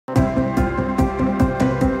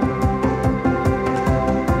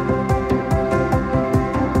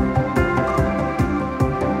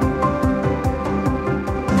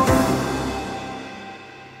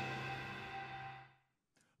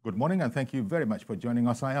morning, and thank you very much for joining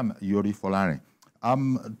us. I am Yori Folari.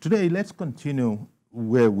 Today, let's continue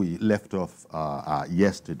where we left off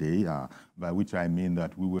yesterday, by which I mean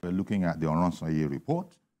that we were looking at the Oronsaye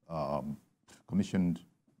report, commissioned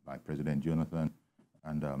by President Jonathan,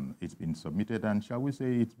 and it's been submitted, and shall we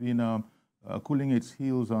say it's been cooling its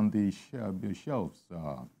heels on the shelves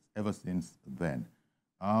ever since then.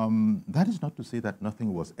 That is not to say that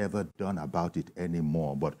nothing was ever done about it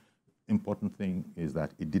anymore, but important thing is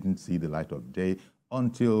that it didn't see the light of day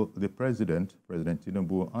until the President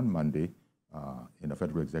Tinubu, on Monday, in a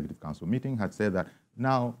Federal Executive Council meeting, had said that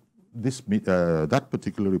now that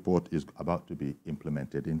particular report is about to be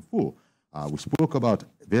implemented in full. We spoke about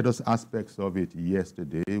various aspects of it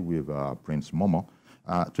yesterday with Prince Momo.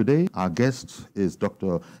 Today, our guest is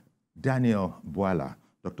Dr. Daniel Bwala.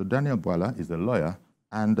 Dr. Daniel Bwala is a lawyer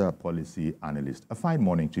and a policy analyst. A fine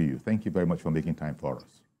morning to you. Thank you very much for making time for us.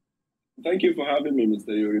 Thank you for having me, Mr.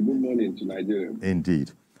 Yori. Good morning to Nigeria.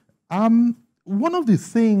 Indeed. One of the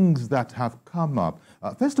things that have come up,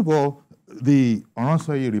 first of all, the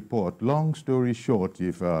Oronsaye report, long story short,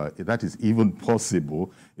 if that is even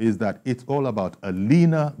possible, is that it's all about a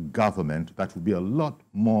leaner government that will be a lot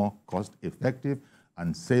more cost-effective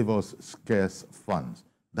and save us scarce funds.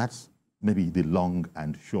 That's maybe the long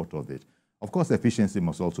and short of it. Of course, efficiency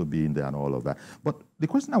must also be in there and all of that. But the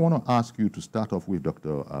question I want to ask you to start off with,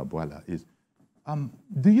 Dr. Bwala, is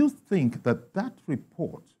do you think that that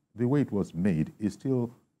report, the way it was made, is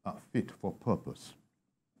still fit for purpose?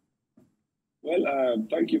 Well,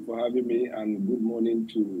 thank you for having me, and good morning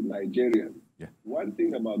to Nigerians. Yeah. One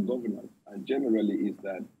thing about governance, and generally, is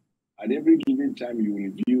that at every given time you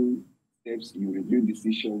review steps, you review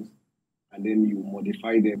decisions, and then you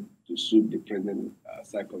modify them to suit the present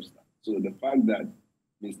circumstance. So the fact that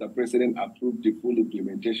Mr. President approved the full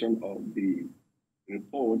implementation of the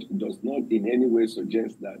report does not in any way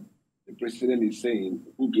suggest that the President is saying,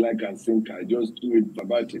 hook, like, and sinker, just do it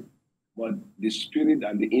verbatim. But the spirit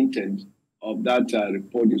and the intent of that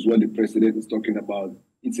report is what the President is talking about,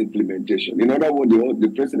 its implementation. In other words,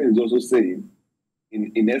 the President is also saying,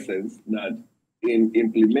 in essence, that in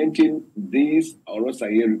implementing this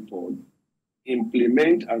Oronsaye report,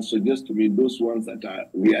 implement and suggest to me those ones that are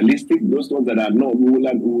realistic, those ones that are not, we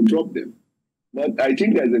will drop them. But I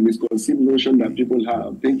think there's a misconceived notion that people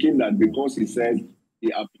have, thinking that because he said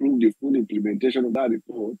he approved the full implementation of that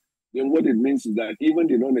report, then what it means is that even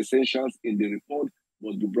the non-essentials in the report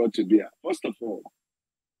must be brought to bear. First of all,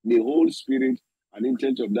 the whole spirit and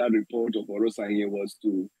intent of that report of Oronsaye was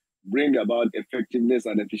to bring about effectiveness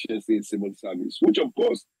and efficiency in civil service, which of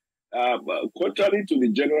course, contrary to the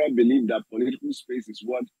general belief that political space is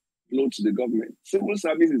what floats the government, civil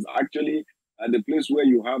service is actually the place where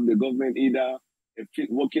you have the government either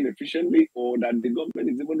working efficiently or that the government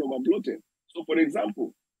is even overbloated. So, for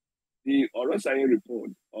example, the Oronsaye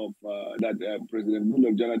report of that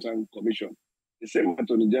President Jonathan commissioned, the same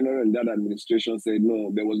Attorney General in that administration said,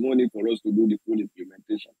 no, there was no need for us to do the full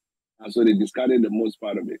implementation. And so they discarded the most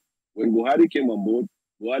part of it. When Buhari came on board,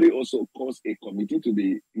 Buhari also caused a committee to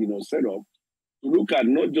be, set up to look at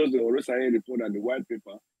not just the Oronsaye report and the white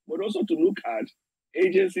paper, but also to look at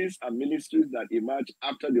agencies and ministries that emerged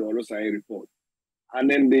after the Oronsaye report. And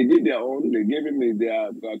then they did their own, they gave him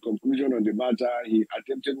their conclusion on the matter. He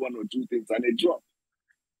attempted one or two things and it dropped.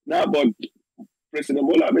 Now, but President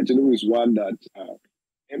Bwala Tinubu is one that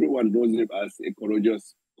everyone knows him as a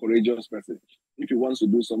courageous person. If he wants to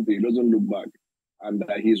do something, he doesn't look back. And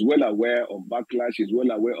he's well aware of backlash, he's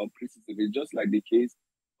well aware of criticism. It's just like the case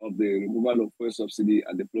of the removal of fuel subsidy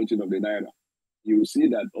and the floating of the Naira. You will see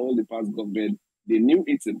that all the past government, they knew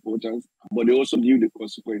its importance, but they also knew the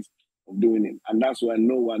consequence of doing it. And that's why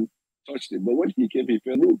no one touched it. But when he came, he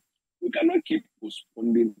felt, look, we cannot keep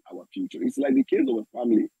postponing our future. It's like the case of a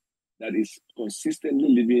family that is consistently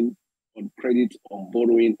living on credit, on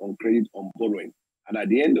borrowing, on credit, on borrowing. And at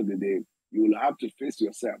the end of the day, you will have to face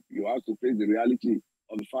yourself. You have to face the reality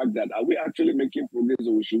of the fact that are we actually making progress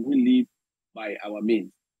or should we live by our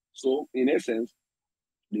means? So in essence,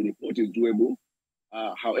 the report is doable.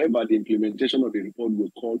 However, the implementation of the report will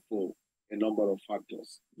call for a number of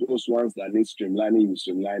factors. Those ones that need streamlining, you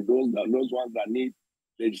streamline. Those ones that need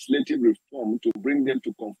legislative reform to bring them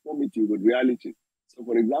to conformity with reality. So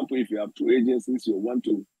for example, if you have two agencies, you want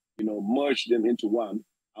to merge them into one,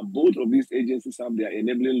 and both of these agencies have their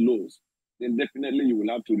enabling laws, then definitely you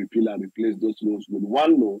will have to repeal and replace those laws with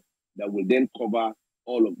one law that will then cover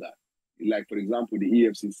all of that. Like, for example, the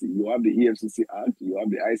EFCC. You have the EFCC Act, you have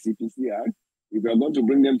the ICPC Act. If you are going to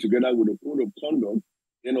bring them together with a code of conduct,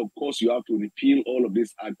 then of course you have to repeal all of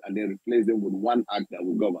this act and then replace them with one act that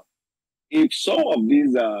will govern. If some of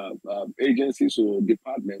these agencies or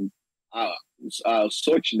departments are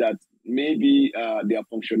such that maybe their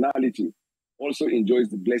functionality also enjoys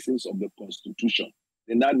the blessings of the Constitution,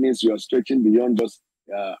 then that means you are stretching beyond just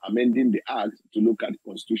amending the Act to look at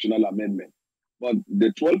constitutional amendment. But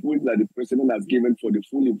the 12 weeks that the president has given for the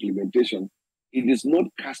full implementation, it is not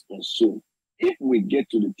cast on stone. If we get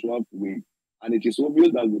to the 12th week, and it is obvious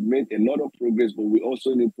that we've made a lot of progress, but we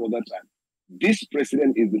also need further time, this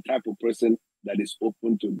president is the type of person that is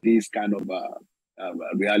open to these kind of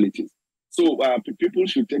realities. So people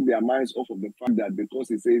should take their minds off of the fact that because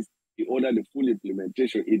he says he ordered the full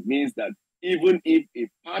implementation, it means that even if a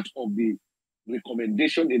part of the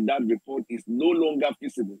recommendation in that report is no longer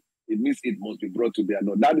feasible, it means it must be brought to bear.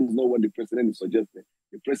 No, that is not what the president is suggesting.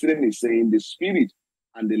 The president is saying the spirit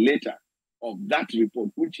and the letter of that report,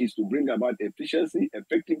 which is to bring about efficiency,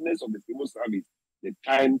 effectiveness of the civil service, the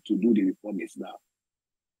time to do the reform is now.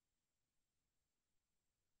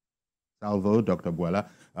 Salvo, Dr. Bwala.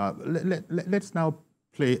 Let's now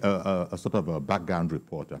play a sort of a background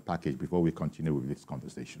report, a package, before we continue with this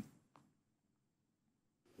conversation.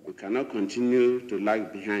 We cannot continue to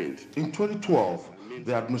lag behind. In 2012,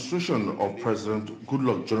 the administration of President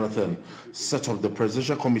Goodluck Jonathan set up the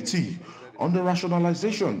Presidential Committee on the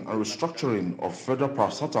rationalization and restructuring of federal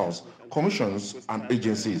parastatals, commissions, and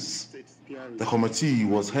agencies. The committee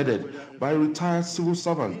was headed by a retired civil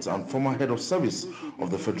servant and former head of service of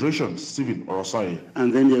the Federation, Stephen Oronsaye.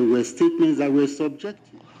 And then there were statements that were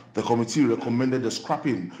subjective. The committee recommended the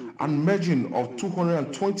scrapping and merging of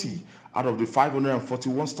 220 out of the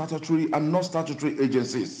 541 statutory and non-statutory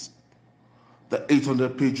agencies. The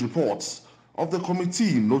 800-page report of the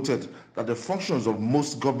committee noted that the functions of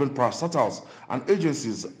most government parastatals and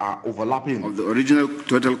agencies are overlapping. Of the original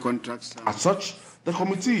total contracts. As such, the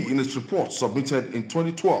committee, in its report submitted in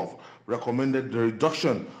 2012, recommended the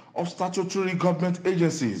reduction of statutory government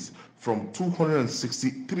agencies from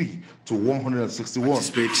 263 to 161.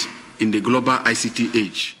 Participate in the global ICT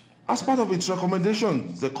age. As part of its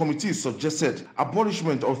recommendations, the committee suggested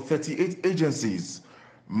abolishment of 38 agencies,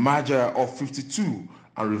 merger of 52,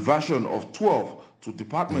 and reversion of 12 to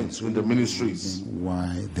departments in the ministries.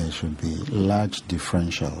 Why there should be large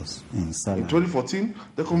differentials in salary. In 2014,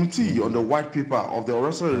 the committee on the white paper of the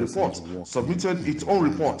Oronsaye report submitted its own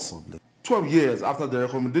report. 12 years after the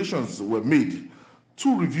recommendations were made,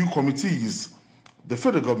 2 review committees, the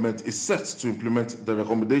federal government is set to implement the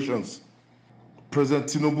recommendations. President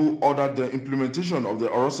Tinubu ordered the implementation of the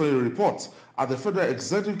Oronsaye report at the Federal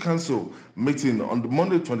Executive Council meeting on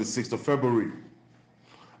Monday, 26th of February.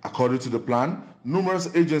 According to the plan,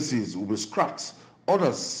 numerous agencies will be scrapped,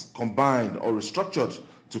 others combined or restructured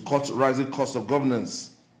to cut rising costs of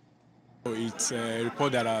governance. It's a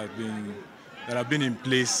report that have been in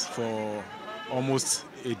place for almost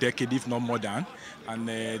a decade, if not more than. And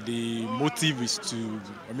the motive is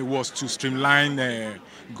was to streamline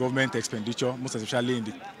government expenditure, most especially in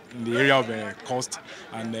the area of cost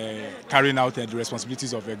and carrying out the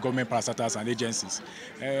responsibilities of government parastatals and agencies.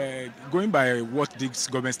 Going by what this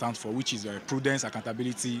government stands for, which is prudence,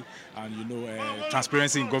 accountability, and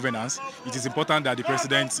transparency in governance, it is important that the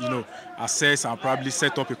president assess and probably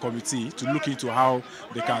set up a committee to look into how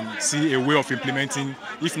they can see a way of implementing,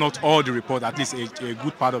 if not all the report, at least a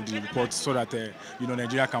good part of the report, so that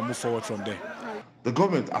Nigeria can move forward from there. The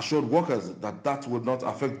government assured workers that would not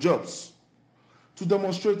affect jobs. To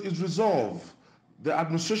demonstrate its resolve, the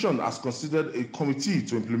administration has considered a committee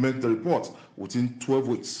to implement the report within 12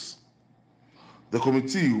 weeks. The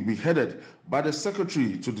committee will be headed by the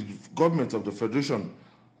Secretary to the Government of the Federation,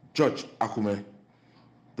 George Akume.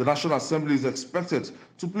 The National Assembly is expected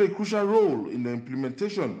to play a crucial role in the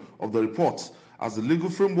implementation of the report, as the legal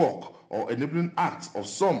framework or enabling acts of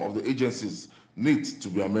some of the agencies need to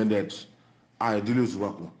be amended. Aidili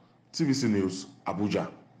Uzuwaku, TVC News, Abuja.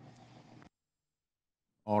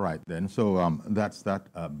 All right, then. So that's that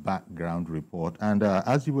background report. And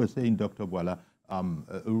as you were saying, Dr. Bwala,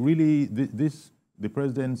 really the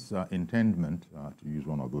president's intendment, to use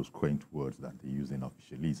one of those quaint words that they use in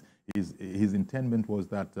officialese, his intendment was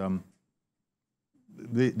that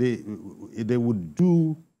they would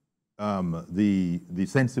do the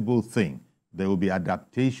sensible thing. There will be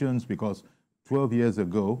adaptations, because 12 years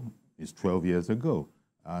ago is 12 years ago.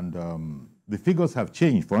 And the figures have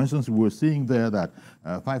changed. For instance, we were seeing there that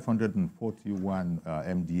 541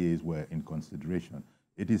 MDAs were in consideration.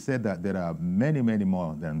 It is said that there are many, many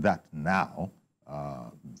more than that now.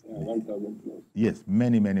 1,000 plus. Yes,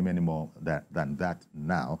 many, many, many more than that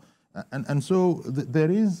now. And so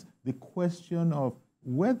there is the question of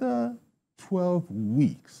whether 12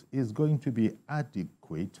 weeks is going to be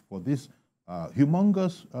adequate for this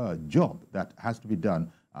humongous job that has to be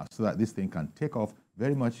done so that this thing can take off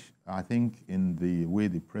very much, I think, in the way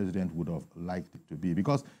the president would have liked it to be.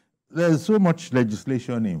 Because there's so much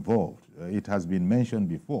legislation involved. It has been mentioned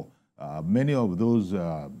before. Many of those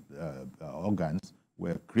organs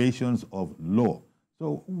were creations of law.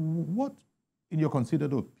 So what, in your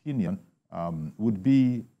considered opinion, would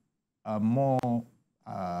be a more,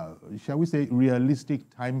 shall we say, realistic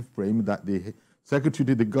time frame that the Secretary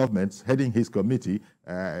to the Government, heading his committee,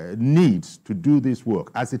 needs to do this work?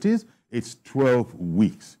 As it is, it's 12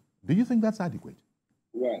 weeks. Do you think that's adequate?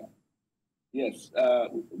 Well, yes.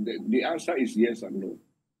 The answer is yes and no.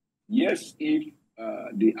 Yes, if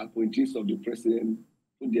the appointees of the president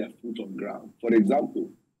put their foot on ground. For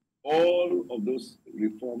example, all of those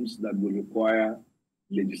reforms that will require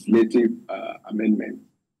legislative amendment,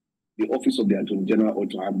 the Office of the Attorney General ought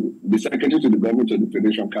to handle. The Secretary to the Government of the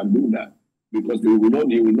Federation can do that because they will not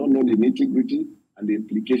know the nitty-gritty and the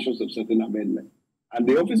implications of certain amendments. And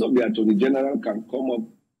the Office of the Attorney General can come up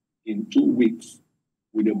in 2 weeks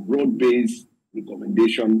with a broad-based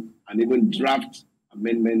recommendation and even draft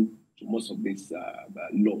amendment to most of these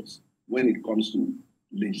laws when it comes to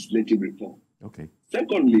legislative reform. Okay.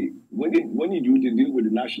 Secondly, when you deal with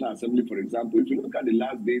the National Assembly, for example, if you look at the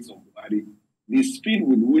last days of Buhari, the speed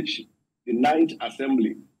with which the 9th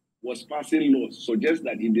Assembly was passing laws suggests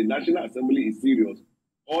that if the National Assembly is serious,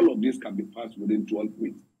 all of this can be passed within 12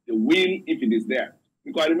 weeks. The will, if it is there.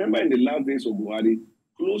 Because I remember in the last days of Buhari,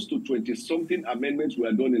 close to 20-something amendments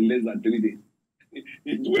were done in less than 3 days.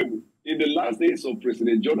 In the last days of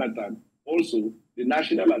President Jonathan, also, the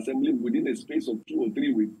National Assembly, within a space of 2 or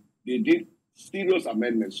 3 weeks, they did serious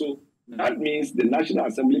amendments. So that means the National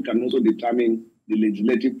Assembly can also determine the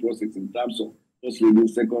legislative process in terms of first reading,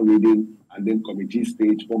 second reading, and then committee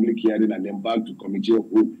stage, public hearing, and then back to committee of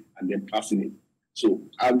vote, and then passing it. So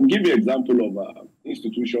I will give you an example of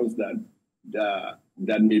institutions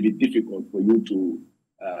that may be difficult for you to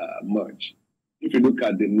merge. If you look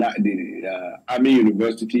at the Army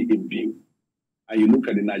University in Benin, and you look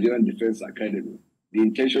at the Nigerian Defense Academy, the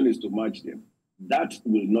intention is to merge them. That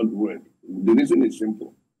will not work. The reason is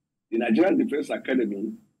simple. The Nigerian Defense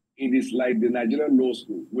Academy, it is like the Nigerian Law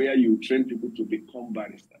School, where you train people to become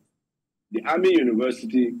barristers. The Army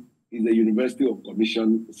University is a university of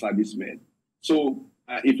commissioned servicemen. So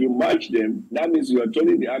if you merge them, that means you are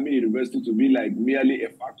turning the Army University to be like merely a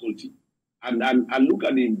faculty. And look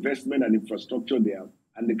at the investment and infrastructure there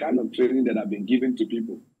and the kind of training that have been given to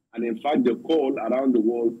people. And in fact, the call around the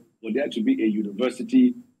world for there to be a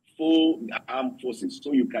university for the armed forces,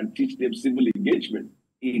 so you can teach them civil engagement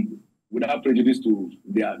without prejudice to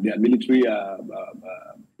their military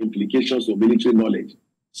implications or military knowledge.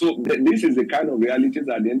 So this is the kind of realities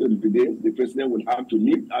at the end of the day. The president will have to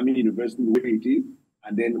leave Army University the way it is,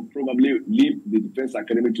 and then probably leave the Defense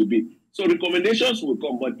Academy to be. So recommendations will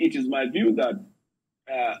come, but it is my view that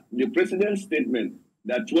the president's statement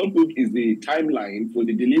that 12 weeks is the timeline for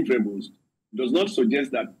the deliverables does not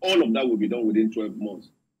suggest that all of that will be done within 12 months,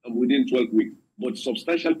 within 12 weeks, but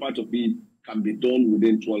substantial part of it can be done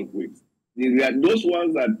within 12 weeks. Those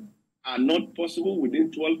ones that are not possible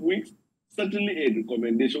within 12 weeks, certainly a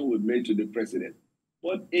recommendation was made to the president.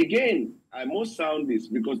 But again, I must sound this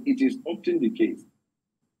because it is often the case.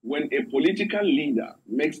 When a political leader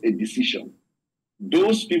makes a decision,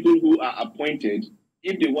 those people who are appointed,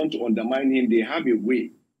 if they want to undermine him, they have a way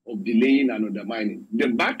of delaying and undermining. The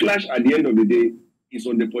backlash at the end of the day is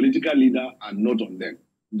on the political leader and not on them.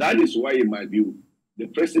 That is why, in my view, the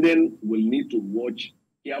president will need to watch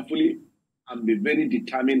carefully and be very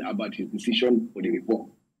determined about his decision for the reform.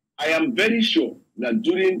 I am very sure that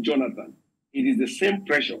during Jonathan, it is the same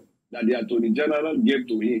pressure that the Attorney General gave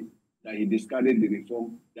to him that he discarded the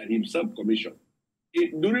reform that he himself commissioned.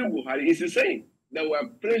 During Buhari, it's the same. There were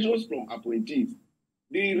pressures from appointees.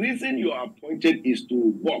 The reason you are appointed is to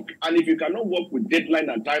work. And if you cannot work with deadline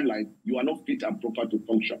and timeline, you are not fit and proper to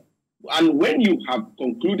function. And when you have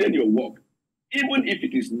concluded your work, even if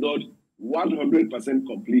it is not 100%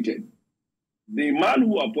 completed, the man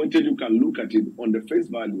who appointed you can look at it on the face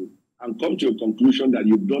value and come to a conclusion that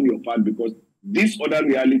you've done your part because these other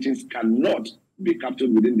realities cannot be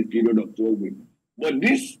captured within the period of 12 weeks. But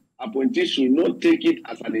this appointee should not take it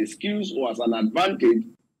as an excuse or as an advantage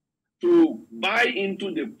to buy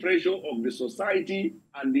into the pressure of the society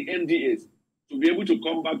and the MDAs to be able to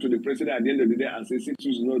come back to the president at the end of the day and say 6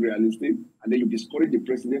 weeks is not realistic, and then you discourage the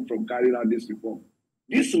president from carrying out this reform.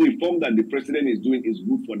 This reform that the president is doing is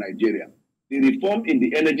good for Nigeria. The reform in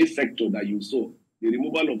the energy sector that you saw, the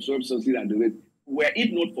removal of soil subsidy and the rest, were it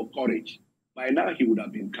not for courage, by now he would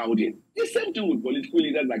have been cowed in. The same thing with political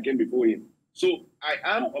leaders that came before him. So I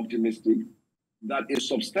am optimistic that a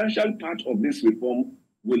substantial part of this reform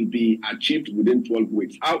will be achieved within 12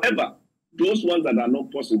 weeks. However, those ones that are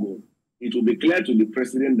not possible, it will be clear to the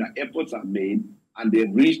president that efforts are made and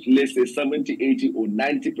they've reached, let's say, 70, 80, or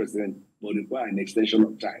 90%, but require an extension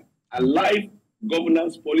of time. And life,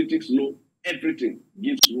 governance, politics, law, everything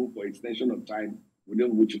gives room for extension of time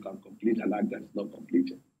within which you can complete an act that is not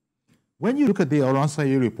completed. When you look at the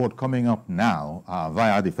Oronsaye report coming up now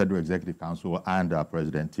via the Federal Executive Council and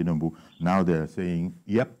President Tinubu, now they're saying,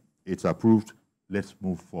 yep, it's approved, let's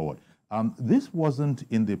move forward. This wasn't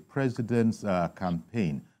in the president's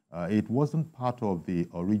campaign. It wasn't part of the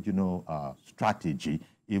original strategy,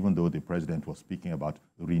 even though the president was speaking about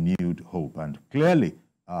renewed hope. And clearly,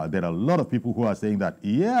 there are a lot of people who are saying that,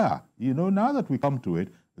 yeah, you know, now that we come to it,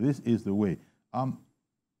 this is the way.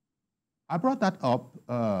 I brought that up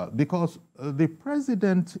because the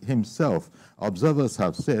president himself, observers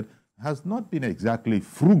have said, has not been exactly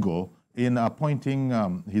frugal in appointing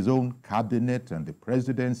his own cabinet and the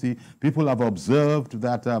presidency. People have observed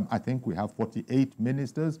that I think we have 48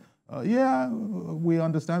 ministers. Yeah, we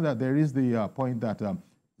understand that there is the point that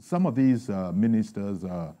some of these ministers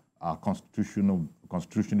are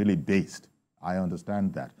constitutionally based. I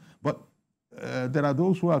understand that. But there are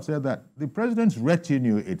those who have said that the president's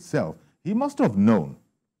retinue itself, he must have known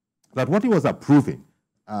that what he was approving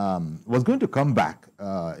was going to come back.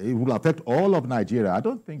 It will affect all of Nigeria. I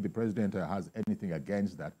don't think the president has anything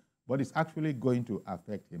against that, but it's actually going to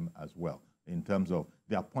affect him as well in terms of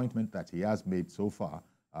the appointment that he has made so far,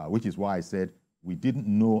 which is why I said we didn't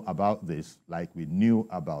know about this like we knew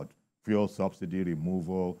about fuel subsidy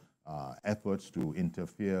removal, efforts to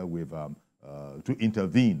interfere with, to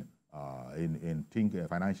intervene in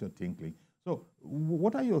financial tinkling. So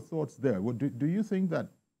what are your thoughts there? Do you think that,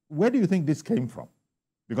 where do you think this came from?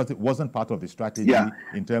 Because it wasn't part of the strategy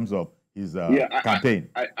in terms of his campaign.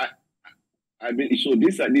 I mean, so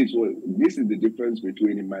this is the difference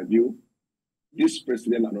between, in my view, this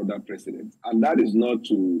president and other presidents. And that is not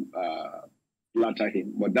to flatter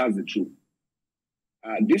him, but that's the truth.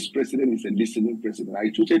 This president is a listening president. I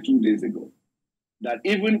tweeted 2 days ago that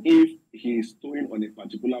even if he is towing on a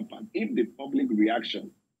particular path, if the public reaction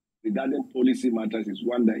regarding policy matters is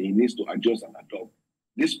one that he needs to adjust and adopt,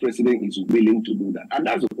 this president is willing to do that. And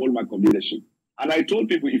that's the hallmark of leadership. And I told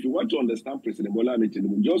people, if you want to understand President Bwala,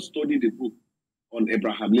 just study the book on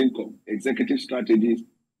Abraham Lincoln, Executive Strategies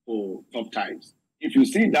for Tough Times. If you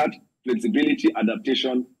see that flexibility,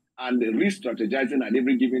 adaptation, and re-strategizing at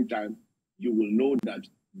every given time, you will know that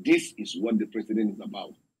this is what the president is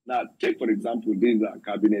about. Now, take, for example, this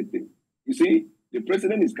cabinet thing. You see, the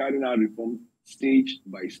president is carrying out reform stage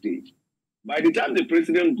by stage. By the time the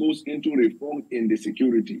president goes into reform in the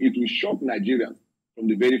security, it will shock Nigerians from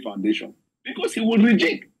the very foundation, because he will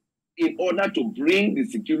reject in order to bring the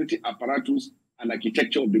security apparatus and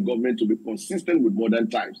architecture of the government to be consistent with modern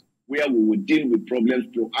times, where we will deal with problems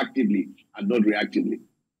proactively and not reactively.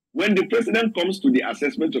 When the president comes to the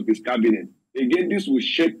assessment of his cabinet, again, this will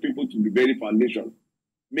shake people to the very foundation.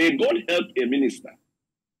 May God help a minister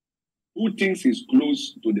who thinks he's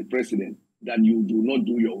close to the president that you do not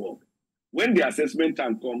do your work. When the assessment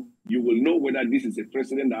time comes, you will know whether this is a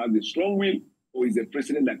president that has a strong will or is a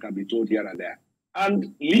president that can be told here and there.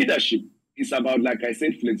 And leadership is about, like I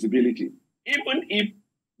said, flexibility. Even if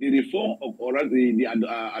the reform of the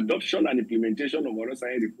adoption and implementation of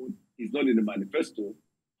Oronsaye report is not in the manifesto,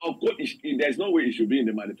 of course, there's no way it should be in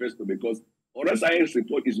the manifesto, because Oronsaye's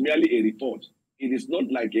report is merely a report. It is not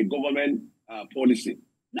like a government policy.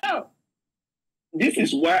 Now, this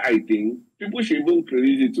is why I think people should even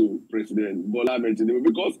credit it to President Bwala,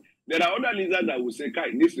 because there are other leaders that will say,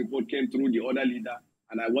 this report came through the other leader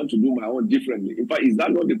and I want to do my own differently. In fact, is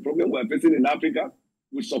that not the problem we're facing in Africa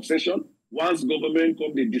with succession? Once government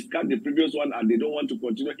comes, they discard the previous one and they don't want to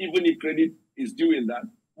continue, even if credit is due in that.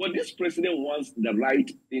 But this president wants the right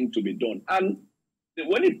thing to be done. And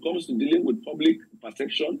when it comes to dealing with public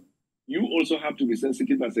perception, you also have to be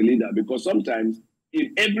sensitive as a leader, because sometimes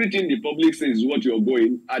if everything the public says is what you're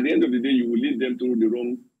going, at the end of the day, you will lead them through the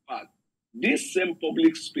wrong path. This same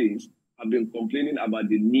public space have been complaining about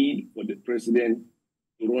the need for the president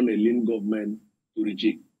to run a lean government to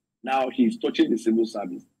reject. Now he's touching the civil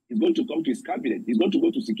service. He's going to come to his cabinet. He's going to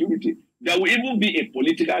go to security. There will even be a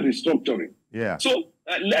political restructuring. Yeah. So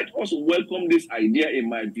let us welcome this idea, in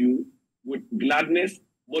my view, with gladness,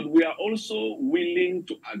 but we are also willing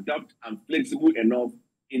to adapt and flexible enough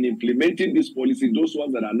in implementing this policy. Those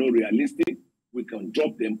ones that are not realistic, we can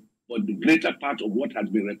drop them. But the greater part of what has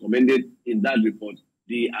been recommended in that report,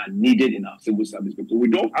 they are needed in our civil service, because we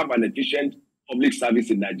don't have an efficient public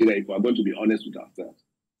service in Nigeria, if we are going to be honest with ourselves.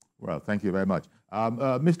 Well, thank you very much.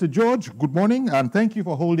 Mr. George, good morning, and thank you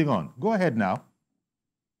for holding on. Go ahead now.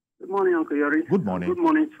 Good morning, Uncle Yori. Good morning. Good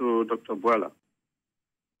morning to Dr. Bwala.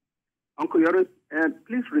 Uncle Yori,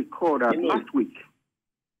 please recall that last week,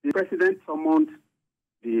 the president summoned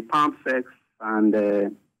the PAMSECs and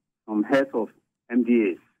some heads of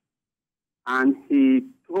MDAs, and he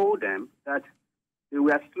told them that they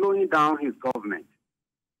were slowing down his government,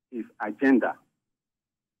 his agenda.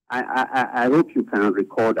 I hope you can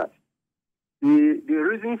recall that. The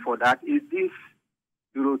reason for that is this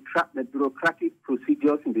the bureaucratic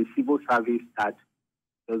procedures in the civil service that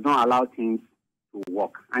does not allow things to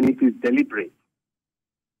work, and it is deliberate.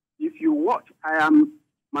 If you watch,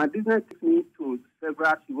 my business takes me to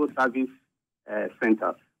several civil service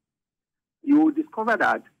centers. You will discover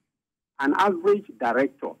that an average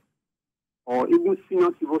director or even senior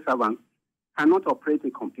civil servant cannot operate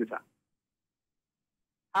a computer.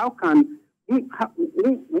 How can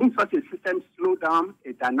won't such a system slow down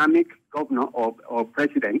a dynamic governor or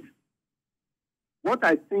president? What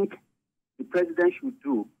I think the president should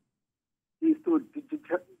do is to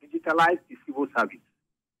digitalize the civil service.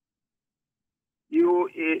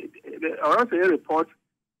 The Oronsaye report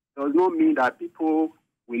does not mean that people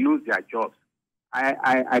will lose their jobs.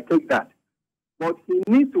 I take that. But he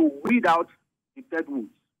needs to weed out the dead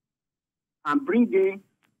woods and bring in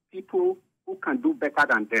people who can do better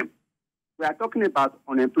than them. We are talking about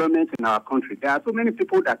unemployment in our country. There are so many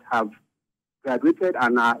people that have graduated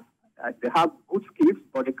and they have good skills,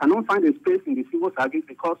 but they cannot find a space in the civil service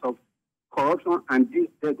because of corruption and these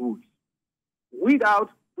dead woods. Weed out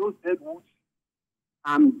those dead woods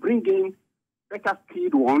and bring in better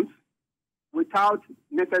skilled ones without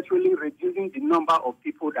necessarily reducing the number of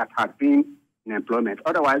people that have been in employment.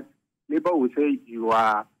 Otherwise, labor will say they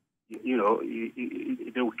will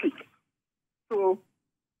kick. So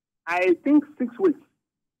I think 6 weeks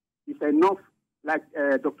is enough. Like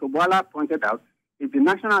Dr. Bwala pointed out, if the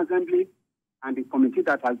National Assembly and the committee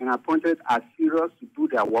that has been appointed are serious to do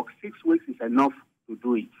their work, 6 weeks is enough to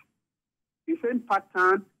do it. The same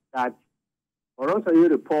pattern that Oronsaye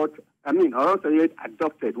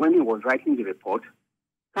adopted when he was writing the report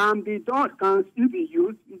can still be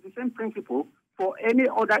used. It's the same principle for any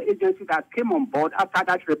other agency that came on board after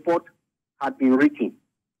that report had been written.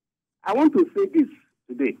 I want to say this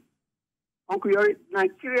today. Uncle Yori,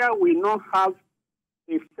 Nigeria will not have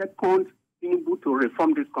a second Tinubu to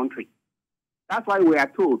reform this country. That's why we are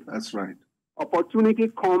told. That's right. Opportunity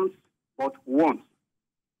comes but once.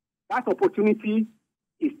 That opportunity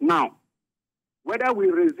is now. Whether we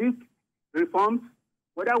resist reforms,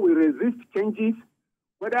 whether we resist changes,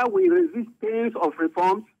 whether we resist pains of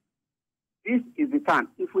reforms, this is the time.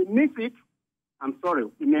 If we miss it, I'm sorry,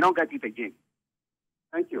 we may not get it again.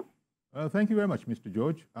 Thank you. Thank you very much, Mr.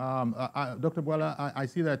 George. Dr. Bwala, I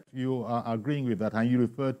see that you are agreeing with that, and you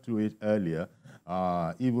referred to it earlier.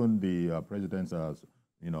 Even the president's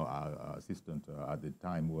assistant at the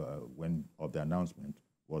time of the announcement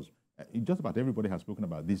was just about everybody has spoken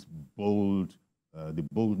about this the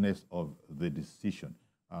boldness of the decision.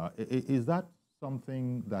 Is that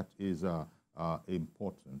something that is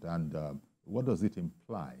important, and what does it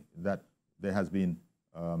imply? That there has been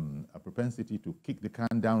a propensity to kick the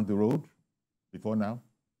can down the road before now?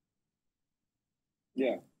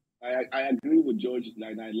 Yeah, I agree with George.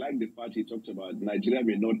 I like the part he talked about. Nigeria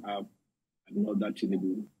may not have another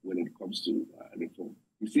Tinubu when it comes to reform.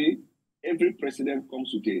 You see, every president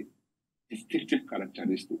comes with a distinctive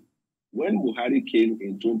characteristic. When Buhari came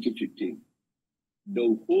in 2015,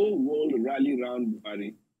 the whole world rallied around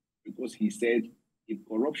Buhari because he said, if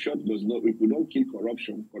we don't kill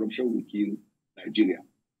corruption, corruption will kill Nigeria.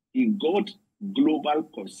 He got global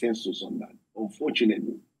consensus on that.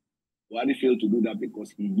 Unfortunately, Buhari failed to do that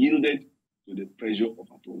because he yielded to the pressure of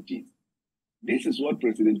appointees. This is what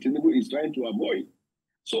President Tinubu is trying to avoid.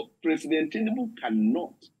 So President Tinubu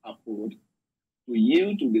cannot afford to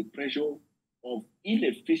yield to the pressure of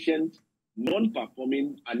inefficient,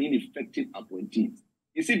 non-performing, and ineffective appointees.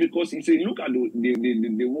 You see, because look at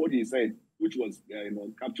the word he said, which was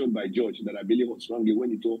captured by George, that I believe was strongly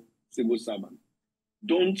when he told civil servants,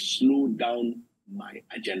 don't slow down my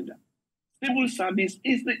agenda. Civil service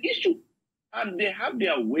is the issue. And they have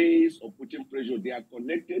their ways of putting pressure. They are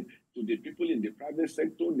connected to the people in the private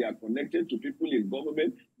sector. They are connected to people in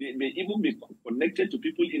government. They may even be connected to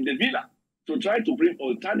people in the villa to try to bring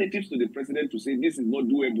alternatives to the president to say this is not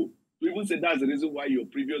doable. To even say that's the reason why the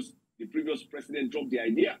previous president dropped the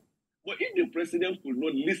idea. But if the president could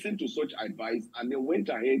not listen to such advice and then went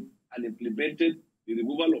ahead and implemented the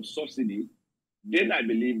removal of subsidy, then I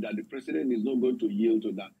believe that the president is not going to yield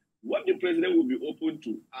to that. What the president will be open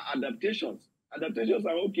to are adaptations. Adaptations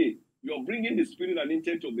are okay. You're bringing the spirit and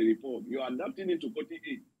intent of the reform. You're adapting it to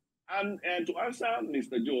 48. And to answer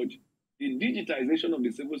Mr. George, the digitization of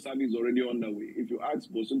the civil service is already underway. If you ask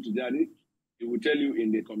Bosun Tujari, he will tell you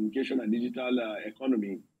in the communication and digital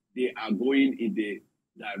economy, they are going in the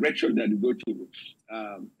direction that is going to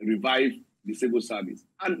revive the civil service.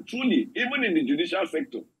 And truly, even in the judicial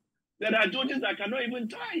sector, there are judges that cannot even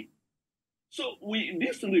tie. So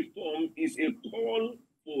this reform is a call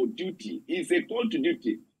for duty. It's a call to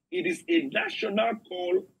duty. It is a national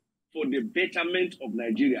call for the betterment of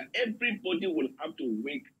Nigeria. Everybody will have to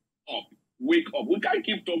wake up. Wake up. We can't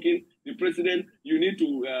keep talking. The president, you need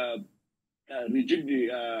to reject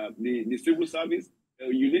the civil service.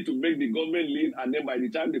 You need to make the government lead, and then by the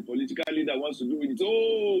time the political leader wants to do it,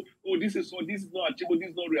 this is not achievable, this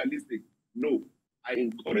is not realistic. No, I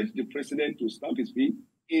encourage the president to stamp his feet,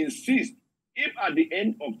 insist. If at the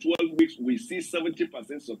end of 12 weeks we see 70%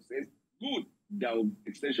 success, good, there will be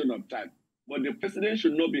extension of time. But the president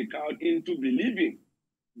should not be cowed into believing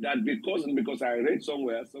that because I read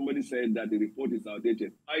somewhere, somebody said that the report is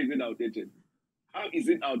outdated. How is it outdated? How is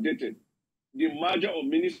it outdated? The merger of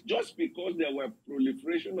ministries, just because there were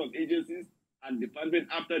proliferation of agencies and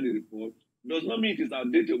departments after the report, does not mean it is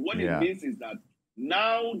outdated. What it means is that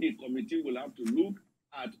now the committee will have to look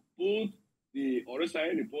at both the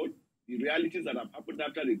Oronsaye report, the realities that have happened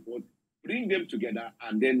after the report, bring them together,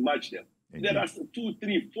 and then match them. There are 2,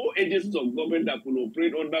 3, 4 agencies of government that will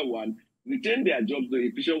operate under one, retain their jobs, the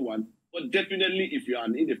efficient one, but definitely if you are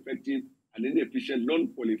an ineffective and inefficient,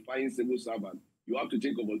 non-qualifying civil servant, you have to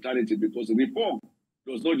think of alternative, because reform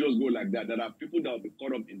does not just go like that. There are people that will be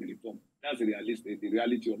caught up in the reform. That's the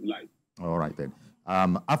reality of life. All right then.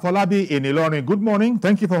 Afolabi in Ilorin, good morning.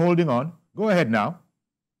 Thank you for holding on. Go ahead now.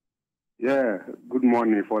 Yeah, good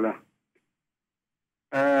morning, Fola.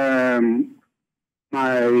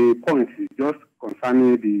 My point is just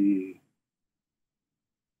concerning the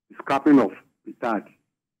scrapping of retard.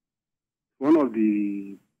 One of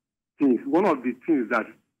the things that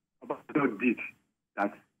Abadan did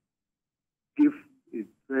that give a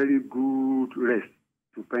very good rest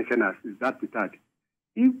to pensioners is that retard.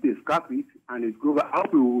 If they scrap it and it goes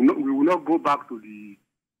out, we will not go back to the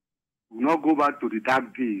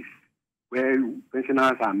dark days where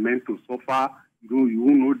pensioners are meant to suffer. You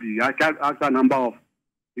know the actual number of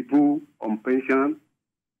people on pension,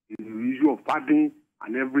 the issue of funding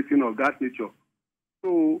and everything of that nature.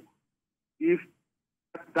 So if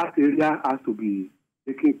that area has to be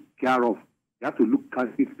taken care of, you have to look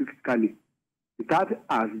at it critically. The CAD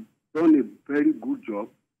has done a very good job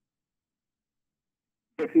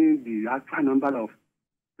getting the actual number of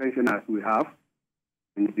pensioners we have,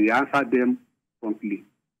 and they answer them promptly.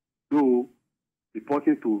 So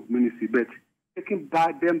reporting to ministry, but taking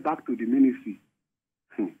them back to the ministry,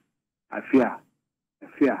 I fear.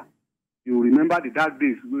 You remember the dark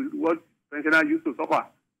days, what pensioners used to suffer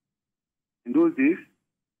in those days.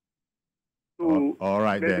 So all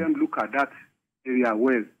right, let them look at that area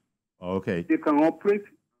well. Okay. They can operate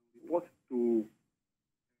what to.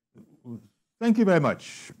 Thank you very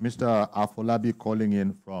much, Mr. Afolabi, calling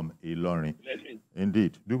in from Ilorin.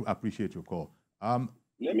 Indeed, do appreciate your call.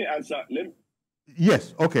 Let me answer.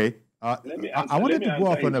 Yes, okay. I wanted to go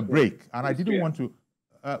off on a break, and I didn't want to.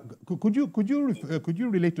 Could you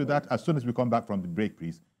relate to that as soon as we come back from the break,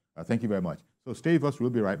 please? Thank you very much. So stay with us.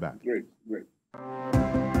 We'll be right back. Great.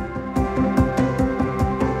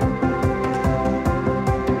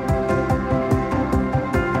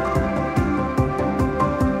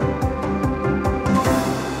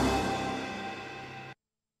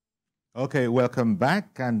 Okay, welcome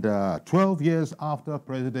back. And 12 years after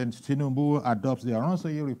President Tinubu adopts the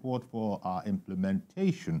Oronsaye report for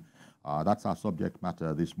implementation, that's our subject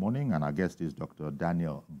matter this morning, and our guest is Dr.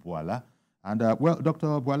 Daniel Bwala. And well,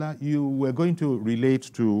 Dr. Bwala, you were going to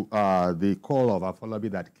relate to the call of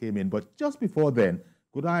Afolabi that came in, but just before then,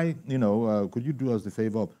 could you do us the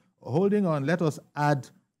favor of holding on? Let us add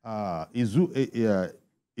Izu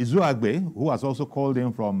Agbe, who has also called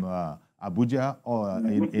in from Abuja or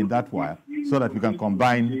in that wire, so that we can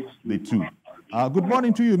combine the two. Good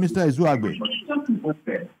morning to you, Mr. Izu Agbe.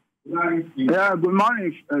 Yeah, good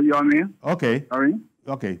morning, Yomi. Okay. Sorry.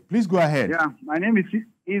 Okay, please go ahead. Yeah, my name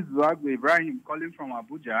is Agbe Ibrahim, calling from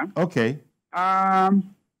Abuja. Okay.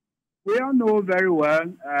 We all know very well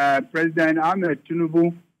President Ahmed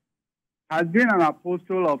Tinubu has been an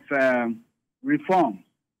apostle of reforms,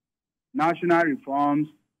 national reforms,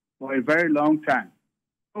 for a very long time.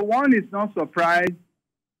 So one is not surprised.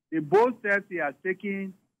 The bold steps he has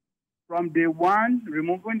taken from day one,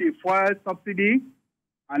 removing the fuel subsidy,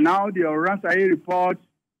 and now the Oronsaye report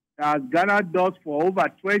has gathered dust for over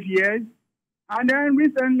 12 years, And then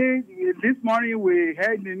recently, this morning, we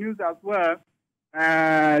heard in the news as well,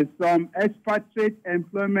 some expatriate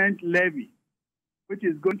employment levy, which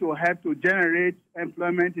is going to help to generate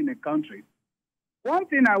employment in the country. One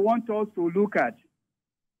thing I want us to look at,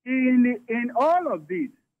 in all of this,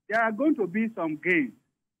 there are going to be some gains.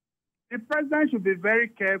 The president should be very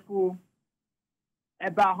careful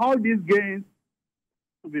about how these gains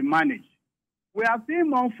to be managed. We have seen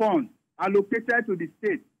more funds allocated to the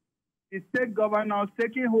state governors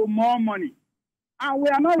taking home more money. And we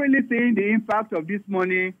are not really seeing the impact of this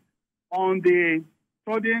money on the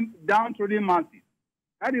downtrodden masses.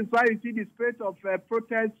 That is why you see the spate of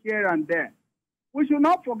protests here and there. We should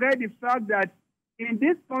not forget the fact that in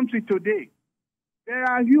this country today, there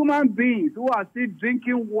are human beings who are still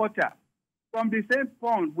drinking water from the same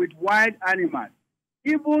pond with wild animals,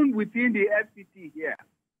 even within the FCT here.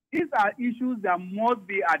 These are issues that must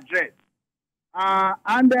be addressed. As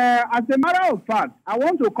a matter of fact, I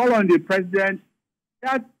want to call on the president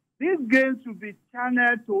that these gains should be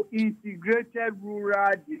channeled to integrated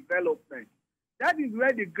rural development. That is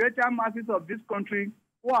where the greater masses of this country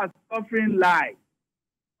who are suffering lie.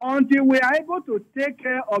 Until we are able to take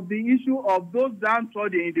care of the issue of those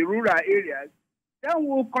downtrodden in the rural areas, then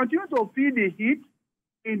we'll continue to feel the heat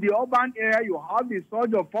in the urban area. You have the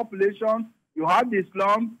surge of population, you have the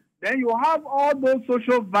slums, then you have all those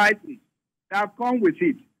social vices that come with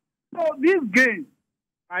it. So these gains,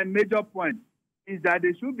 my major point, is that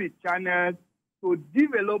they should be channeled to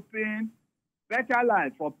developing better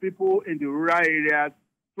life for people in the rural areas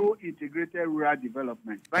through integrated rural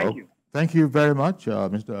development. Thank you. Thank you very much,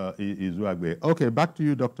 Mr. Izuagbe. Okay, back to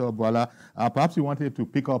you, Dr. Bwala. Perhaps you wanted to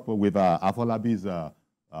pick up with Afolabi's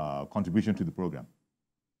contribution to the program.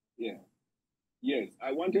 Yeah. Yes,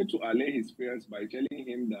 I wanted to allay his fears by telling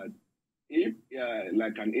him that if,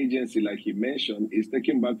 like an agency, like he mentioned, is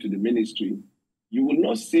taken back to the ministry, you will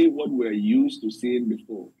not see what we're used to seeing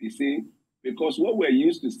before. You see, because what we're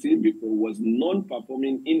used to seeing before was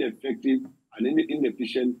non-performing, ineffective, and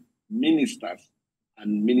inefficient ministers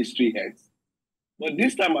and ministry heads. But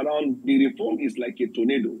this time around, the reform is like a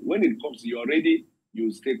tornado. When it comes,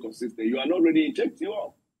 you stay consistent. You are not ready, it takes you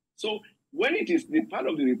off. So when it is the part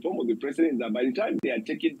of the reform of the president, that by the time they are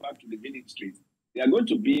taken back to the ministries, they are going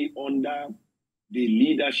to be under the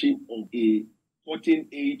leadership of a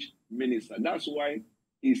 14-age minister. That's why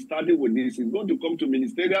he started with this. He's going to come to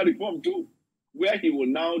ministerial reform too, where he will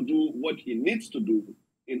now do what he needs to do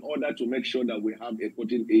in order to make sure that we have a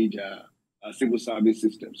 14-age civil service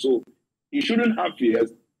system. So he shouldn't have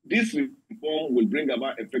fears. This reform will bring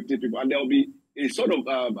about effective people, and there will be a sort of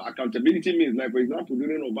accountability means. Like, for example,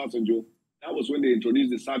 during Obasanjo, that was when they introduced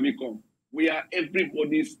the Savicom, where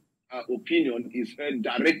everybody's opinion is heard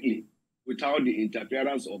directly without the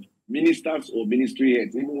interference of ministers or ministry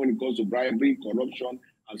heads, even when it comes to bribery, corruption,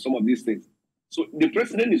 and some of these things. So the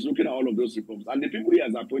president is looking at all of those reforms, and the people he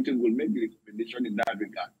has appointed will make the recommendation in that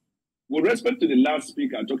regard. With respect to the last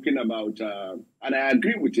speaker talking about, and I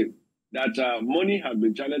agree with him, that money has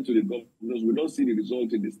been channeled to the governors. We don't see the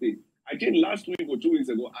result in the state. I think last week or 2 weeks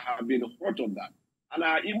ago, I have been hot on that. And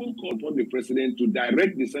I even called on the president to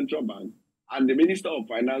direct the central bank and the Minister of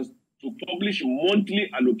Finance to publish monthly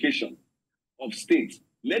allocation of states.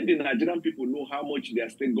 Let the Nigerian people know how much their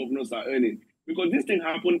state governors are earning. Because this thing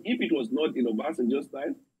happened, if it was not in Obasanjo's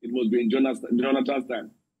time, it was in Jonathan's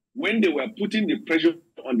time. When they were putting the pressure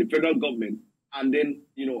on the federal government and then,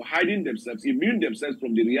 hiding themselves, immune themselves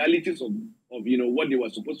from the realities of what they were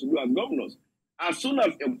supposed to do as governors. As soon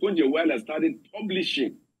as Bwala started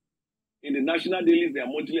publishing in the national dailies their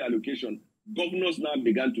monthly allocation, governors now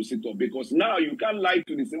began to sit up, because now you can't lie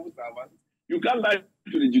to the civil servants, you can't lie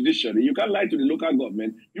to the judiciary, you can't lie to the local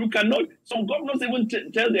government, you cannot. Some governors even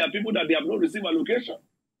tell their people that they have not received allocation.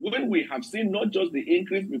 When we have seen not just the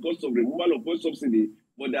increase because of removal of post subsidy,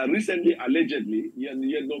 but that recently, allegedly, yet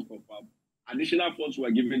not confirmed, additional funds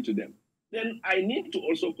were given to them. Then I need to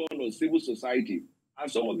also call on civil society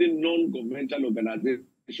and some of the non-governmental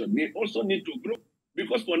organizations. They also need to grow,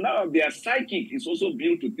 because for now, their psychic is also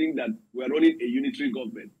built to think that we're running a unitary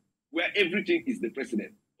government where everything is the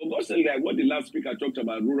president. For God's sake, like what the last speaker talked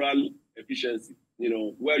about, rural efficiency,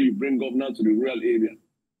 where you bring governance to the rural area.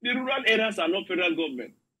 The rural areas are not federal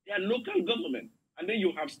government. They are local government. And then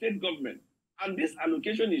you have state government. And this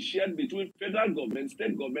allocation is shared between federal government,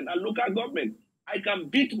 state government, and local government. I can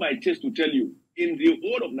beat my chest to tell you, in the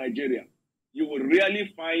whole of Nigeria, you will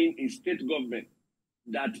rarely find a state government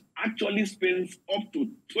that actually spends up to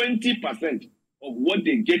 20% of what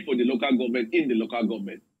they get for the local government in the local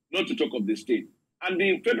government, not to talk of the state. And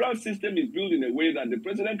the federal system is built in a way that the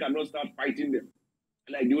president cannot start fighting them,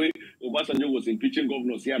 like the way Obasanjo was impeaching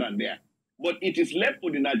governors here and there. But it is left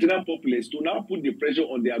for the Nigerian populace to now put the pressure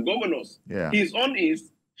on their governors. Yeah. His own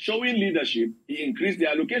is showing leadership. He increased the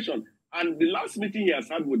allocation. And the last meeting he has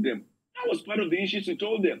had with them, that was part of the issues he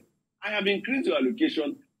told them. I have increased your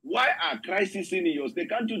allocation. Why are crises in your state?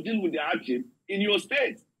 Can't you deal with the hardship in your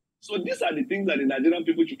state? So these are the things that the Nigerian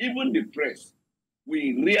people should, even the press,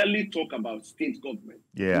 we rarely talk about state government.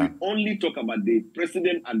 Yeah. We only talk about the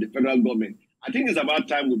president and the federal government. I think it's about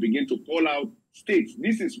time we begin to call out states.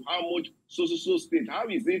 This is how much so state. How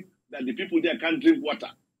is it that the people there can't drink water?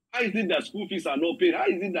 How is it that school fees are not paid? How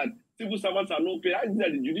is it that civil servants are not paid? How is it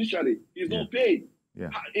that the judiciary is not paid? Yeah.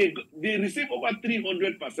 They receive over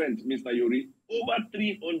 300%, Mr. Yori, over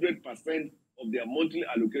 300% of their monthly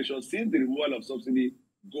allocation since the removal of subsidy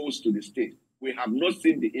goes to the state. We have not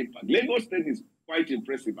seen the impact. Lagos State is quite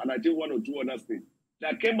impressive, and I think one or two other states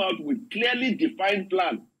that came out with clearly defined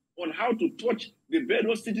plan on how to touch the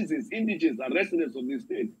various citizens, indigents, and residents of the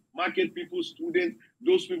state, market people, students,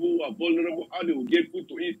 those people who are vulnerable, how they will get food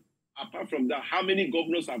to eat. Apart from that, how many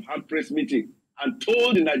governors have had press meetings and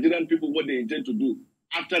told the Nigerian people what they intend to do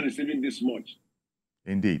after receiving this much?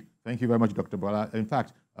 Indeed. Thank you very much, Dr. Bwala. In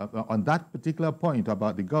fact, on that particular point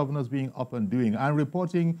about the governors being up and doing and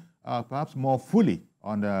reporting perhaps more fully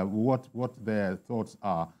on what their thoughts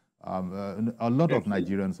are, a lot of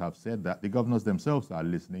Nigerians have said that the governors themselves are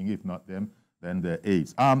listening, if not them, then their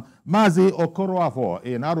aides. Mazi Okoroafo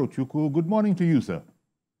in Arochukwu, good morning to you, sir.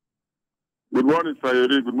 Good morning,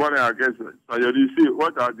 Sayori. Good morning, I guess. Sayori, you see,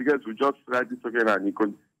 what our guests will just write this together and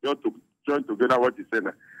just to join together what he said.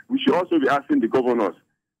 We should also be asking the governors,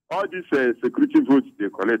 all these security votes they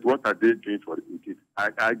collect, what are they doing for it? I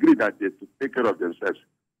agree that they have to take care of themselves.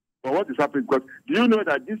 But what is happening? Because do you know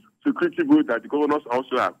that this security vote that the governors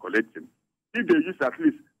also are collecting, if they use at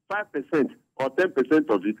least 5% or 10%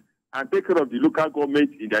 of it and take care of the local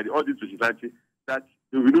government in the audit society, that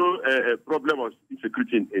there will be no problem of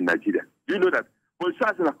insecurity in Nigeria. Do you know that? But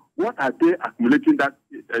what are they accumulating that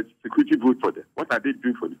security vote for them? What are they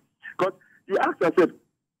doing for them? Because you ask yourself,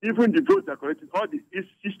 even the votes are collected, all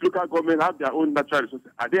each local government have their own natural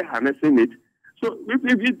resources. Are they harnessing it? So if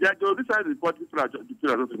this side report, if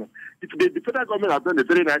the federal government have done a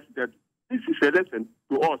very nice thing, this is a lesson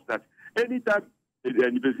to us that anytime an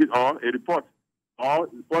investigation or a report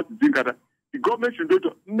is being gathered, the government should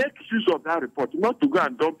make use of that report, not to go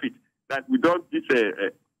and dump it, that we don't this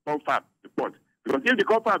confirm report. Because if the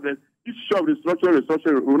confirm, then this issue of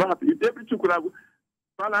restructuring will not happen. If everything could have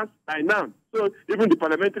balanced by now. So even the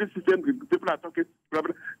parliamentary system, people are talking.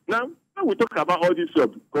 Now we talk about all this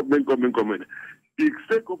government. The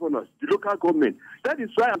state governors, the local government. That is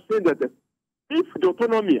why I'm saying that if the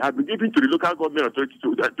autonomy had been given to the local government authorities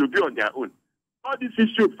to be on their own, all these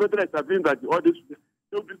issues, federal establishment, that all this, they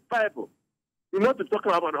will be viable. We're not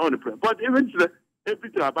talking about our own prayer. But even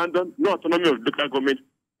everything abandoned, no autonomy of local government.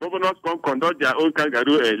 Governors can conduct their own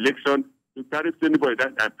kangaroo election to carry anybody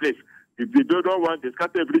that place. If they don't want, they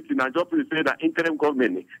scatter everything and just say that interim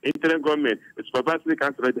government, supervisory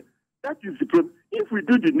council. That is the problem. If we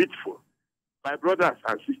do the needful, my brothers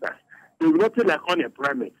and sisters, they will not feel like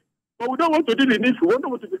unemployment. But we don't want to do the needful. We don't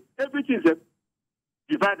want to do everything is a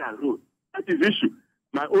divide and rule. That is the issue.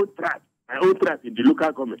 My own tribe in the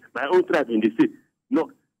local government, my own tribe in the state.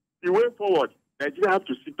 No. The way forward, Nigeria have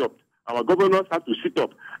to sit up. Our governors have to sit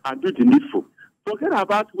up and do the needful. Forget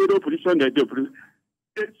about whether opposition they do.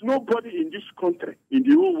 There's nobody in this country, in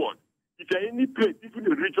the whole world, if you're any place, even a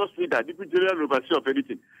religious leader, even general overseer of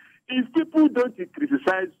anything, if people don't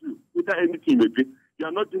criticize you without anything, maybe you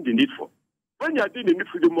are not doing the needful. When you are doing the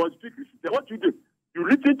needful, you must be criticized. What you do? You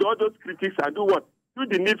listen to all those critics and do what? Do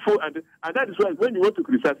the needful, and that is why when you want to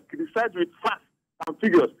criticize with facts and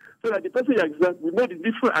figures, so that the person you criticize will know the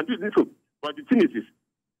needful and do the needful. But the thing is this,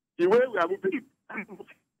 the way we are moving,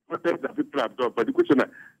 protest that people have done, but the question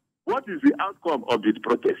is, what is the outcome of this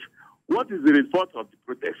protest? What is the result of the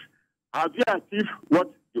protest? Have you achieved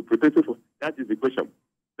what you protested for? That is the question.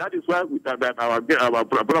 That is why our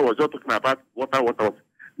brother was just talking about water.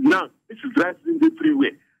 Now, this is rising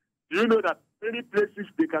everywhere. Do you know that many places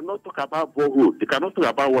they cannot talk about borehole, they cannot talk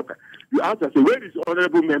about water? You ask us, where is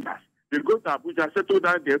honorable members? They go to Abuja, settle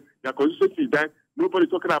down there, their constituency is down, nobody's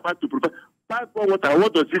talking about to protect. Pipe for water,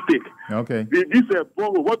 what does it take? Okay. This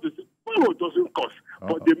borehole, what does it? Borehole doesn't cost.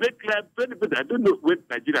 But they make clear benefit. I don't know when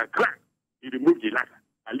Nigeria crack. You remove the lack.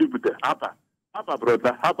 I live with the Abba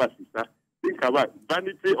brother, Abba sister. Think about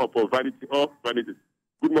vanity upon vanity or vanity.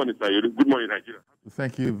 Good morning, sir. Good morning, Nigeria.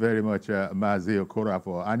 Thank you very much, Mazi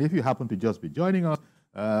Okoroafo. And if you happen to just be joining us,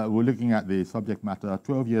 we're looking at the subject matter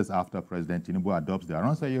 12 years after President Tinubu adopts the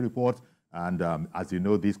Oronsaye report And as you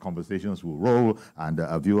know, these conversations will roll. And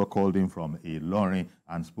a viewer called in from Ilorin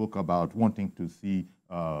and spoke about wanting to see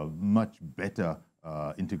much better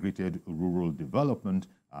integrated rural development.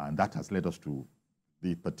 And that has led us to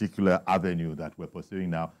the particular avenue that we're pursuing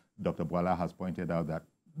now. Dr. Bwala has pointed out that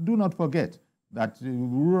do not forget that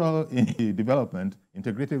rural development,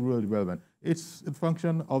 integrated rural development, it's a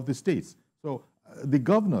function of the states. So the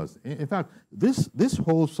governors, in fact, this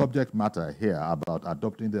whole subject matter here about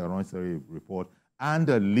adopting the Oronsaye report and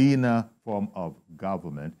a leaner form of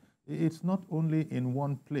government, it's not only in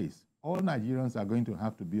one place. All Nigerians are going to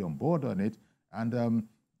have to be on board on it, and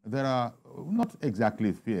there are not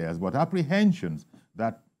exactly fears, but apprehensions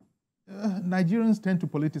that Nigerians tend to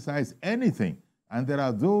politicize anything. And there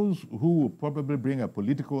are those who will probably bring a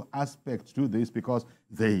political aspect to this because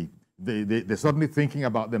they're suddenly thinking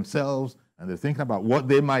about themselves and they're thinking about what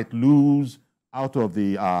they might lose out of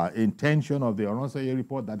the intention of the Oronsaye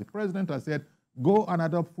report that the president has said, go and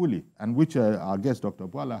adopt fully, and which our guest, Dr.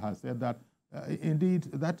 Bwala, has said that indeed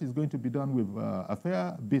that is going to be done with a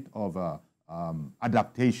fair bit of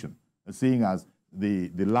adaptation, seeing as the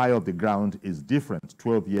lie of the ground is different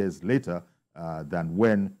 12 years later than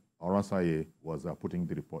when Oronsaye was putting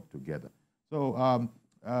the report together. So,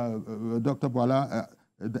 Dr. Bwala,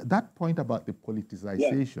 that point about the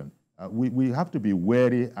politicization, we have to be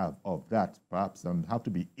wary of that, perhaps, and have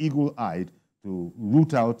to be eagle-eyed to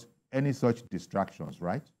root out any such distractions,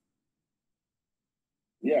 right?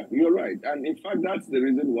 Yeah, you're right. And in fact, that's the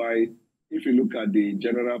reason why, if you look at the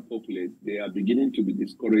general populace, they are beginning to be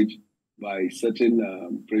discouraged by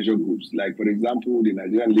certain pressure groups. Like, for example, the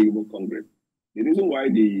Nigerian Labour Congress. The reason why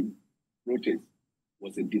the protest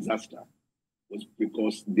was a disaster was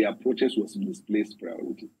because their protest was misplaced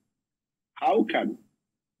priority. How can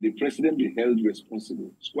the president be held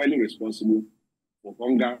responsible, squarely responsible for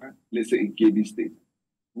hunger, let's say in KB State,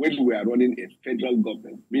 when we are running a federal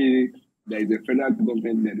government, meaning there is a federal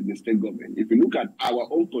government, there is a state government. If you look at our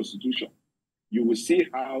own constitution, you will see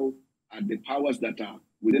how the powers that are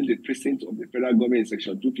within the precinct of the federal government in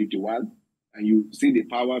section 251, and you see the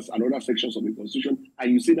powers and other sections of the constitution,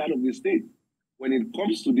 and you see that of the state. When it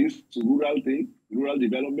comes to this rural thing, rural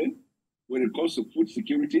development, when it comes to food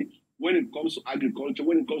security, when it comes to agriculture,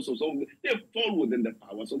 when it comes to something, they fall within the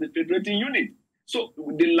powers of the federating unit. So,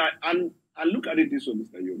 and look at it this way,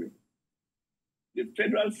 Mr. Yobe. The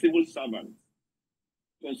federal civil servants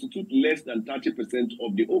constitute less than 30%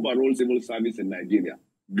 of the overall civil service in Nigeria.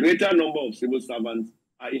 Greater number of civil servants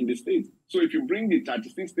are in the states. So if you bring the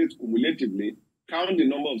 36 states cumulatively, count the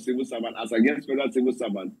number of civil servants as against federal civil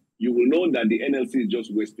servants, you will know that the NLC is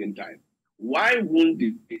just wasting time. Why won't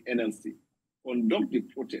the NLC conduct the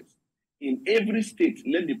protest in every state?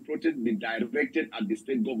 Let the protest be directed at the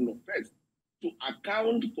state governor first to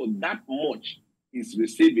account for that much is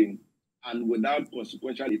receiving and without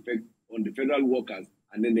consequential effect on the federal workers,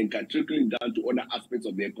 and then they can trickle it down to other aspects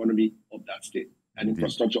of the economy of that state and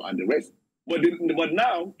infrastructure and the rest. But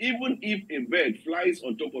now, even if a bird flies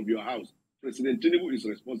on top of your house, President Tinubu is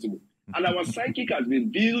responsible. And our psychic has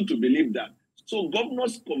been built to believe that. So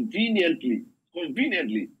governors conveniently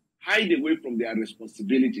hide away from their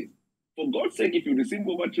responsibilities. For God's sake, if you receive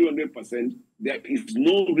over 300%, there is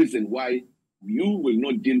no reason why you will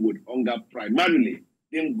not deal with hunger primarily.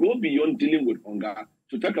 Then go beyond dealing with hunger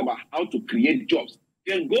to talk about how to create jobs.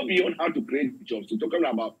 Then go beyond how to create jobs to talk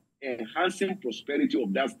about enhancing prosperity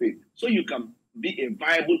of that state so you can be a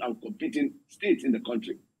viable and competing state in the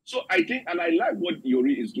country. So I think, and I like what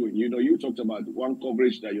Yori is doing. You know, you talked about one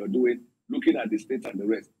coverage that you're doing, looking at the states and the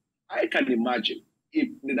rest. I can imagine if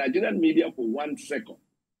the Nigerian media for 1 second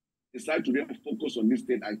decide to really focus on this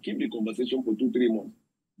state and keep the conversation for 2-3 months,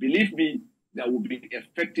 believe me, there will be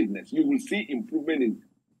effectiveness. You will see improvement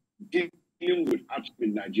in dealing with hardship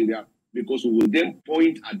in Nigeria because we will then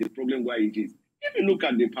point at the problem where it is. If you look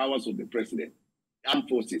at the powers of the president, armed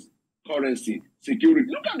forces, currency, security,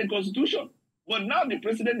 look at the constitution. But now the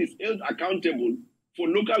president is held accountable for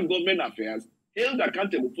local government affairs, held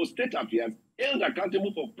accountable for state affairs, held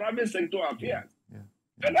accountable for private sector affairs.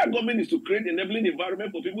 Federal government is to create an enabling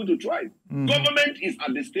environment for people to thrive. Government is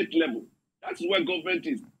at the state level. That's where government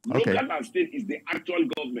is. Local and state is the actual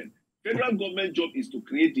government. Federal government job is to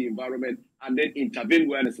create the environment and then intervene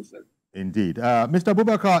where necessary. Indeed. Mr.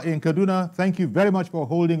 Bubakar in Kaduna, thank you very much for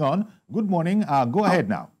holding on. Good morning. Go ahead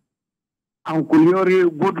now. Uncle Yori,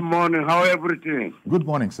 good morning. How everything? Good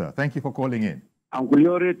morning, sir. Thank you for calling in. Uncle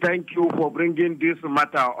Yori, thank you for bringing this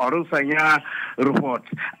matter, Oronsaye report.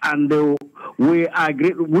 And we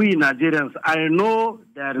agree, we Nigerians, I know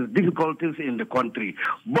there is difficulties in the country,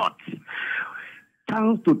 but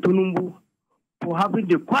thanks to Tinubu for having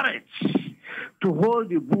the courage to hold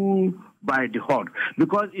the bull by the horde,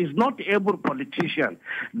 because it's not able politician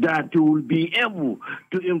that will be able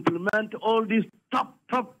to implement all these top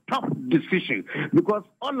decisions, because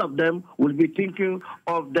all of them will be thinking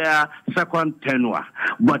of their second tenure.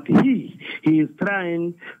 But he is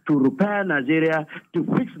trying to repair Nigeria, to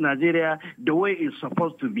fix Nigeria the way it's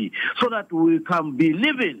supposed to be, so that we can be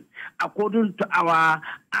living according to our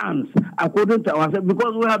ends, according to ourselves,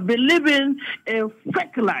 because we have been living a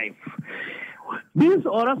fake life. This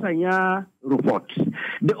Oronsaye report,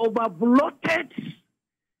 the over-bloated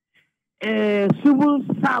civil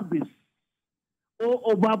service, or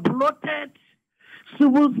over-bloated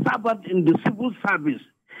civil servant in the civil service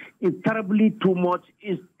is terribly too much.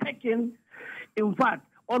 It's taking, in fact,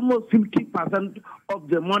 almost 50% of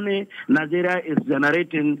the money Nigeria is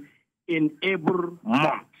generating in every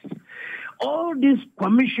month. All this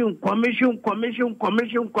commission.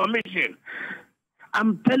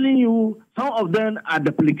 I'm telling you, some of them are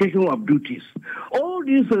duplication of duties. All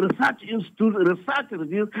these research institutes, research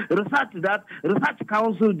this, research that, research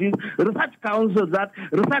council this, research council that,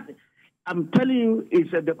 research. I'm telling you,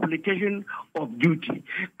 it's a duplication of duty.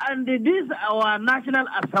 And this, our National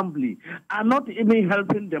Assembly, are not even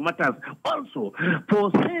helping the matters. Also, for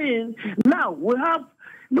saying, now we have,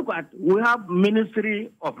 we have Ministry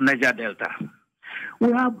of Niger Delta.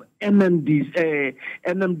 We have NMDC.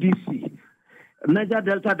 Niger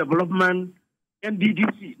Delta Development,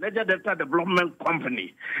 NDDC, Niger Delta Development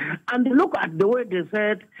Company. And look at the way they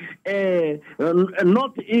said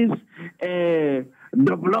Northeast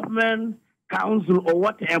Development Council or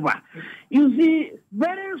whatever. You see,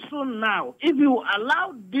 very soon now, if you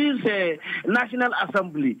allow this National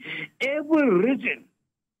Assembly, every region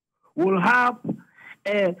will have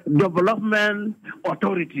a development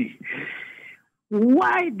authority.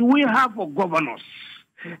 Why do we have governors?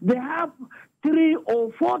 They have 3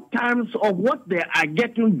 or 4 times of what they are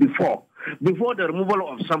getting before the removal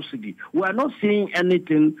of subsidy. We are not seeing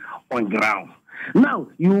anything on ground. Now,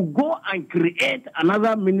 you go and create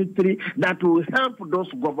another ministry that will help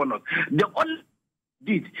those governors. The only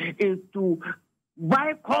did is to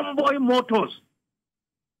buy convoy motors.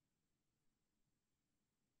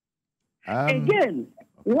 Again,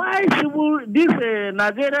 why these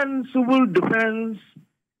Nigerian civil defense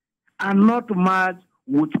are not much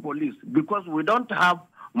with police? Because we don't have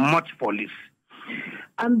much police.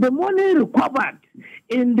 And the money recovered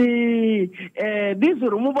in the this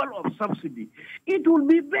removal of subsidy, it will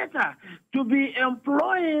be better to be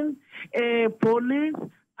employing police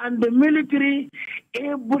and the military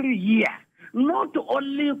every year. Not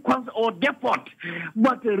only or depot,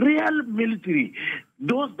 but real military,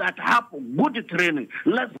 those that have good training.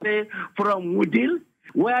 Let's say from within,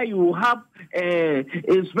 where you have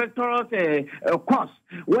inspectorate course,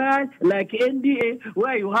 where like NDA,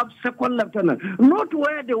 where you have second lieutenant, not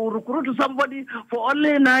where they will recruit somebody for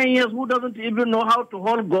only 9 years who doesn't even know how to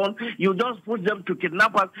hold gun. You just put them to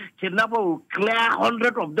kidnappers. Kidnapper will clear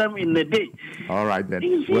 100 of them in a day. All right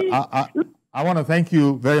then. Well, I want to thank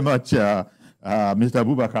you very much, Mr.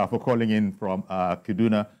 Abubakar, for calling in from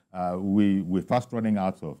Kaduna. We're fast running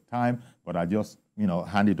out of time, but I just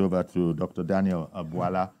hand it over to Dr. Daniel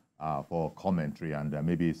Bwala for commentary and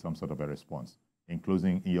maybe some sort of a response in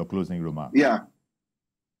your closing remarks. Yeah.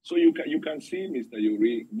 So you can see, Mr.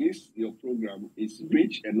 Yuri, your program is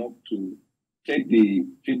rich enough to take the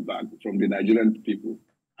feedback from the Nigerian people,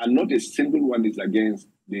 and not a single one is against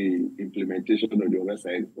the implementation of the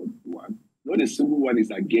Oronsaye one. Not a single one is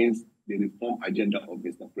against the reform agenda of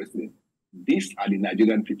Mr. President. These are the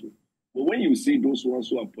Nigerian people. But when you see those ones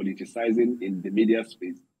who are politicizing in the media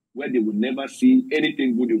space, where they will never see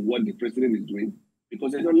anything good in what the president is doing,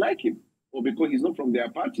 because they don't like him, or because he's not from their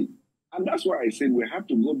party. And that's why I said we have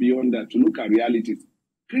to go beyond that to look at realities.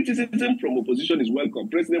 Criticism from opposition is welcome.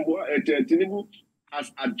 President Tinubu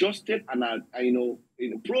has adjusted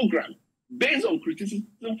a program based on criticism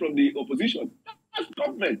from the opposition. That's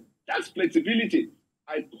government. That's flexibility.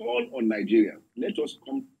 I call on Nigeria. Let us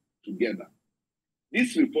come together.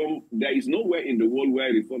 This reform, there is nowhere in the world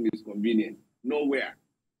where reform is convenient. Nowhere.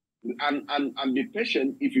 And be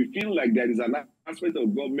patient if you feel like there is an aspect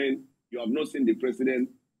of government you have not seen the president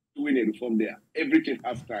doing a reform there. Everything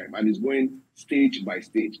has time and is going stage by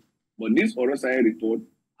stage. But this Oronsaye report,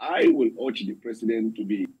 I will urge the president to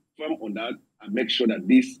be firm on that and make sure that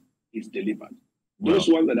this is delivered. Wow. Those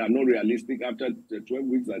ones that are not realistic after the 12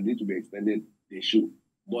 weeks that need to be extended, they should.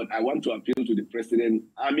 But I want to appeal to the president.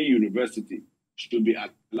 Army University should be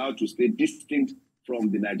allowed to stay distinct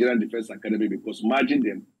from the Nigerian Defense Academy, because merging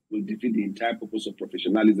them will defeat the entire purpose of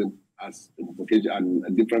professionalism as vocation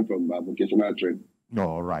and different from vocational training.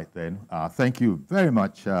 All right then. Thank you very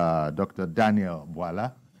much, Dr. Daniel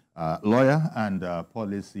Bwala. lawyer and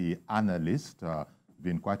policy analyst.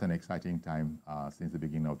 Been quite an exciting time since the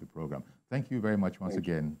beginning of the program. Thank you very much once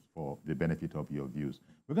again for the benefit of your views.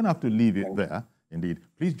 We're going to have to leave it there, indeed.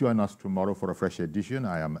 Please join us tomorrow for a fresh edition.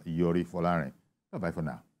 I am Yori Folare. Bye-bye for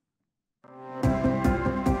now.